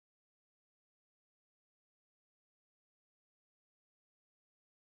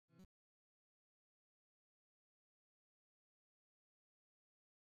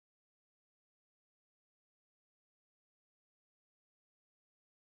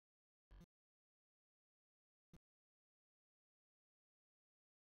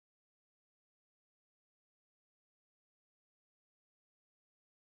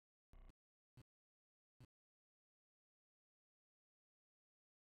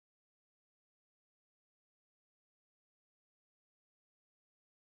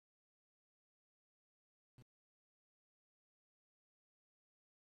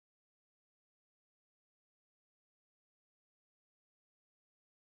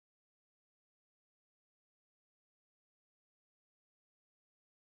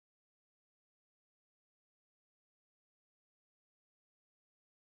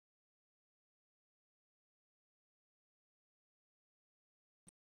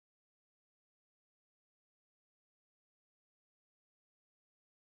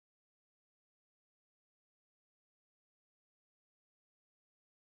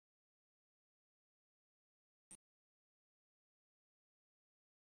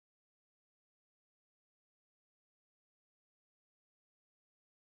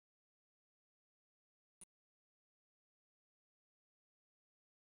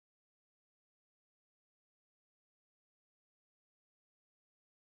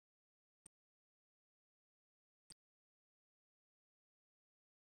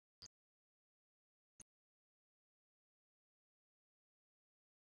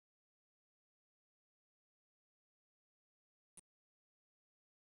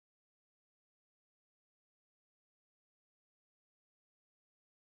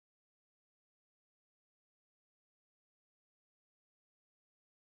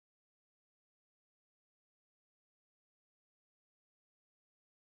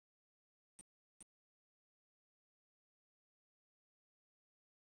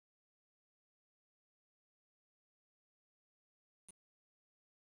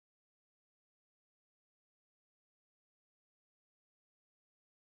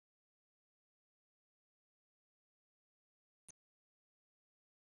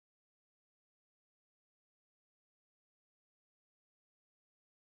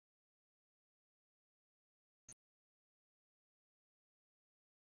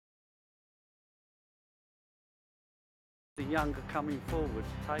The younger coming forward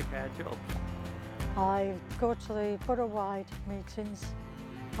to take our jobs. I go to the borough-wide meetings,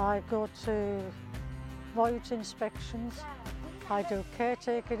 I go to void inspections, I do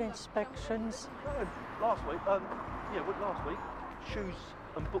caretaker inspections. Last week, shoes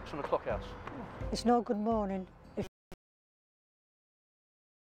and books on the clockhouse. It's no good morning if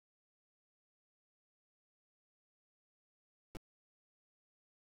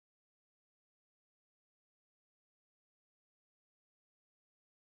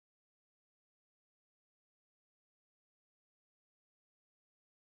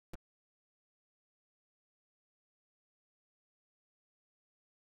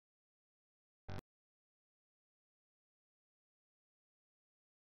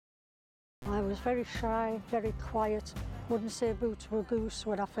I was very shy, very quiet, wouldn't say boo to a goose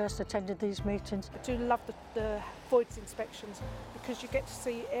when I first attended these meetings. I do love the voids inspections because you get to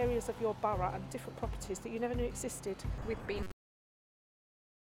see areas of your borough and different properties that you never knew existed. We've been